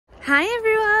Hi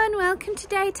everyone, welcome to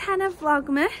day 10 of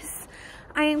Vlogmas.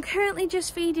 I am currently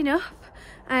just feeding up.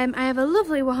 I have a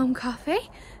lovely warm coffee,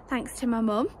 thanks to my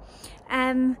mum.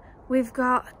 We've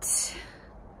got,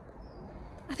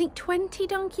 I think 20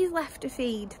 donkeys left to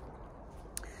feed.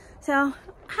 So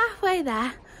halfway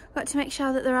there, got to make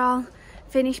sure that they're all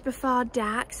finished before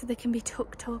dark so they can be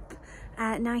tucked up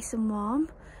nice and warm.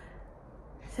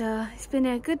 So it's been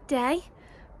a good day.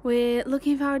 We're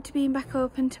looking forward to being back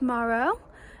open tomorrow.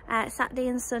 Saturday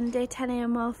and Sunday, 10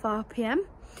 AM or 4 PM.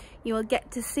 You will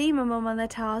get to see my mum on the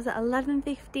tours at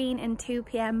 11:15 and 2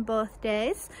 PM both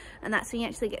days, and that's when you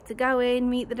actually get to go in,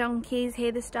 meet the donkeys,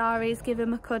 hear the stories, give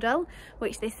them a cuddle,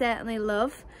 which they certainly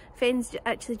love. Finn's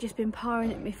actually just been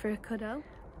pawing at me for a cuddle.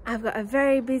 I've got a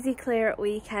very busy clear-up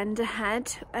weekend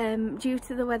ahead. Due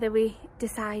to the weather, we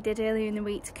decided earlier in the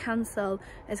week to cancel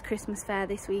as Christmas fair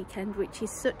this weekend, which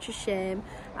is such a shame,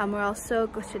 and we're all so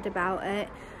gutted about it.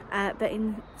 But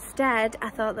instead, I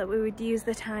thought that we would use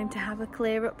the time to have a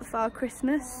clear up before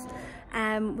Christmas.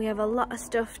 We have a lot of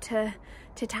stuff to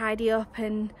tidy up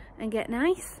and get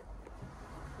nice.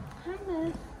 Hi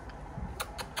there.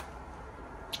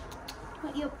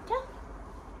 What are you up to?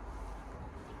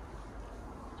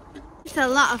 It's a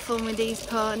lot of fun with these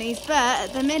ponies, but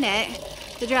at the minute,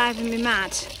 they're driving me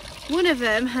mad. One of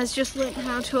them has just learnt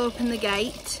how to open the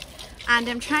gate, and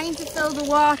I'm trying to fill the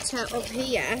water up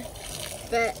here.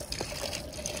 But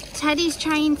Teddy's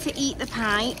trying to eat the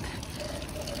pipe.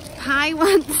 Pi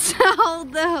wants to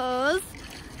hold the hose.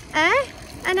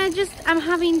 And I'm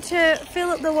having to fill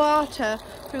up the water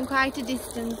from quite a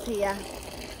distance here.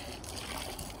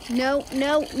 No,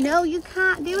 no, no, you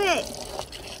can't do it.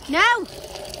 No!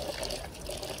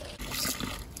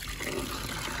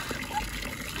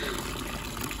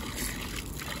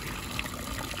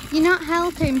 You're not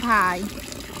helping, Pi.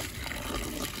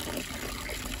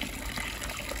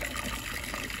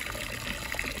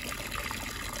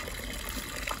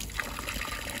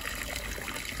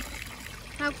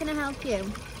 How can I help you?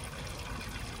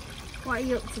 What are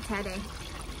you up to, Teddy?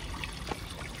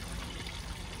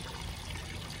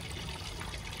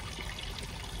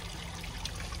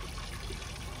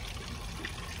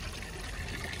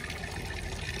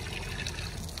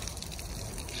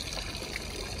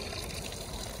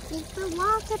 It's the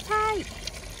water pipe.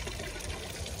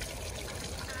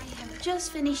 I have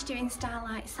just finished doing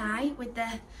Starlight Sight with the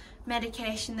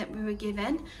medication that we were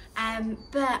given,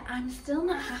 but I'm still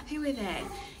not happy with it.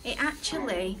 It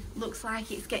actually looks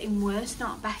like it's getting worse,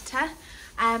 not better,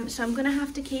 so I'm going to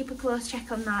have to keep a close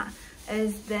check on that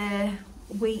as the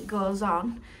week goes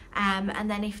on, and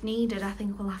then if needed I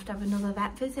think we'll have to have another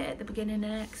vet visit at the beginning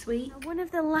of next week. One of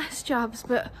the last jobs,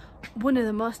 but one of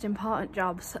the most important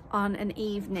jobs on an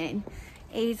evening,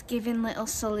 is giving little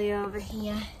Sully over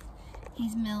here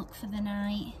his milk for the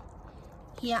night.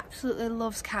 He absolutely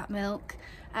loves cat milk,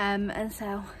 and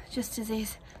so just as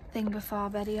his thing before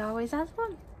bed he always has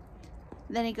one.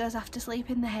 Then he goes off to sleep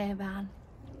in the hay barn.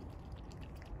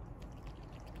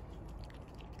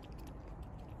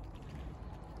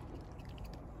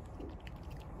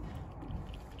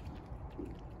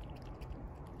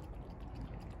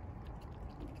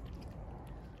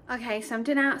 Okay, so I'm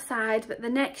done outside, but the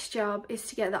next job is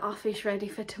to get the office ready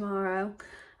for tomorrow.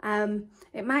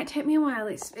 It might take me a while.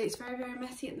 It's very, very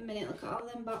messy at the minute. Look at all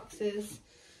them boxes.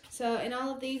 So in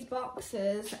all of these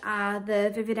boxes are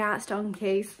the Vivid Arts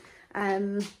donkeys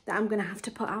that I'm going to have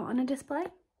to put out on a display.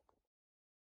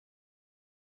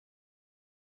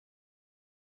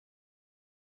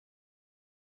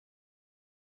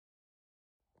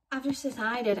 I've just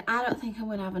decided I don't think I'm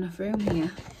going to have enough room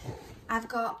here. I've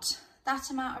got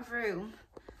that amount of room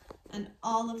and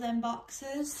all of them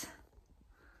boxes.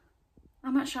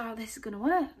 I'm not sure how this is going to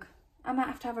work. I might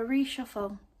have to have a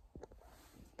reshuffle.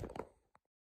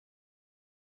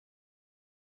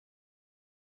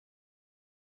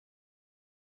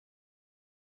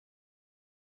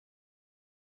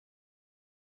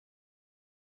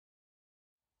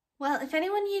 Well, if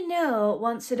anyone you know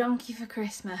wants a donkey for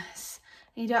Christmas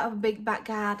and you don't have a big back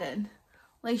garden,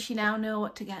 at least you now know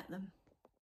what to get them.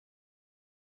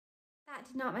 That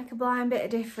did not make a blind bit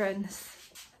of difference.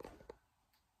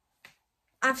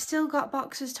 I've still got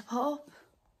boxes to put up.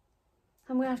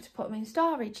 I'm going to have to put them in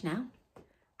storage now.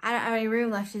 I don't have any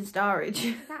room left in storage.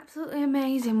 It's absolutely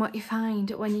amazing what you find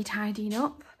when you're tidying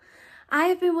up. I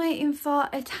have been waiting for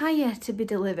a tyre to be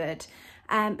delivered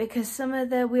because some of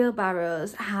the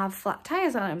wheelbarrows have flat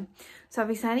tyres on them. So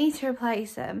obviously I need to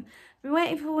replace them. I've been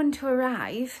waiting for one to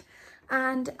arrive,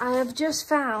 and I have just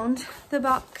found the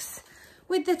box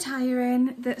with the tyre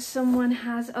in that someone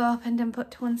has opened and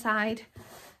put to one side.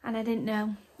 And I didn't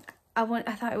know. I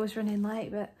thought it was running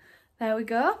late, but there we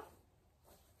go.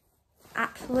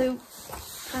 absolute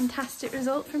fantastic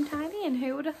result from tidying.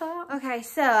 Who would have thought? Okay,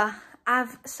 so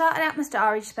I've sorted out my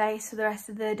storage space for the rest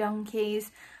of the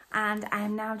donkeys, and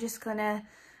I'm now just gonna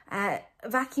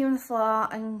vacuum the floor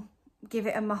and give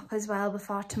it a mop as well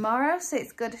before tomorrow, so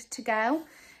it's good to go.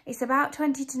 It's about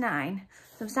 20 to 9,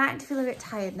 so I'm starting to feel a bit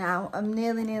tired now. I'm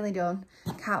nearly done.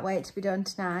 Can't wait to be done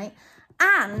tonight.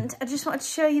 And I just wanted to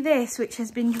show you this, which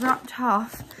has been dropped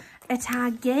off at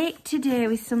our gate today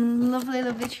with some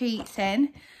lovely treats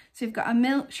in. So we've got a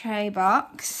milk tray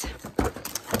box.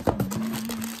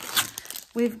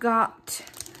 We've got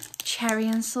cherry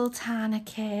and sultana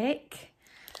cake.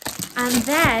 And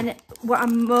then what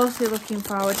I'm mostly looking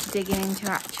forward to digging into,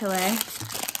 actually,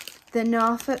 the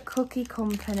Norfolk Cookie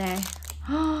Company.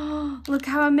 Oh, look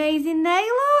how amazing they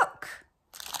look.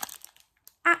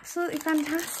 Absolutely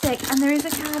fantastic. And there is a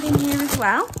card in here as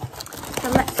well. So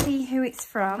let's see who it's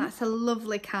from. That's a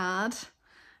lovely card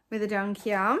with a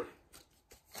donkey on.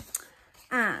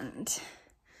 And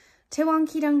to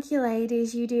Wonky Donkey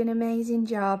ladies, you do an amazing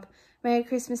job. Merry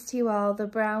Christmas to you all, the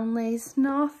Brownleys,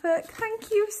 Norfolk. Thank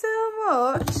you so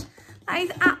much. That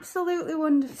is absolutely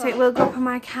wonderful. So it will go up on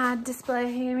my card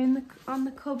display here on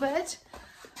the cupboard.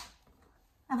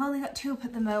 I've only got 2 up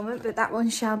at the moment, but that one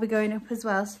shall be going up as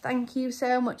well. So thank you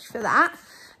so much for that.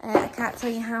 I can't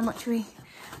tell you how much we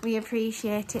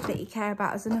appreciate it that you care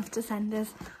about us enough to send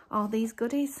us all these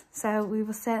goodies. So we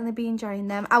will certainly be enjoying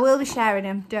them. I will be sharing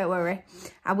them, don't worry.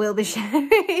 I will be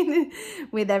sharing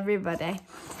with everybody.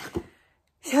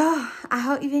 So I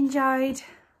hope you've enjoyed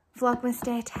Vlogmas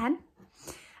Day 10.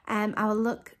 I will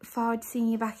look forward to seeing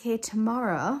you back here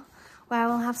tomorrow, where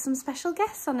we'll have some special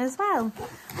guests on as well.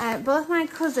 Both my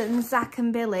cousins, Zach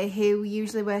and Billy, who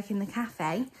usually work in the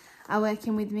cafe, are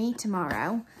working with me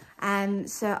tomorrow.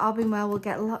 So all being well, we'll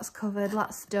get lots covered,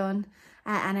 lots done,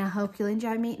 and I hope you'll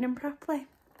enjoy meeting them properly.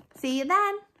 See you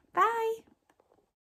then. Bye.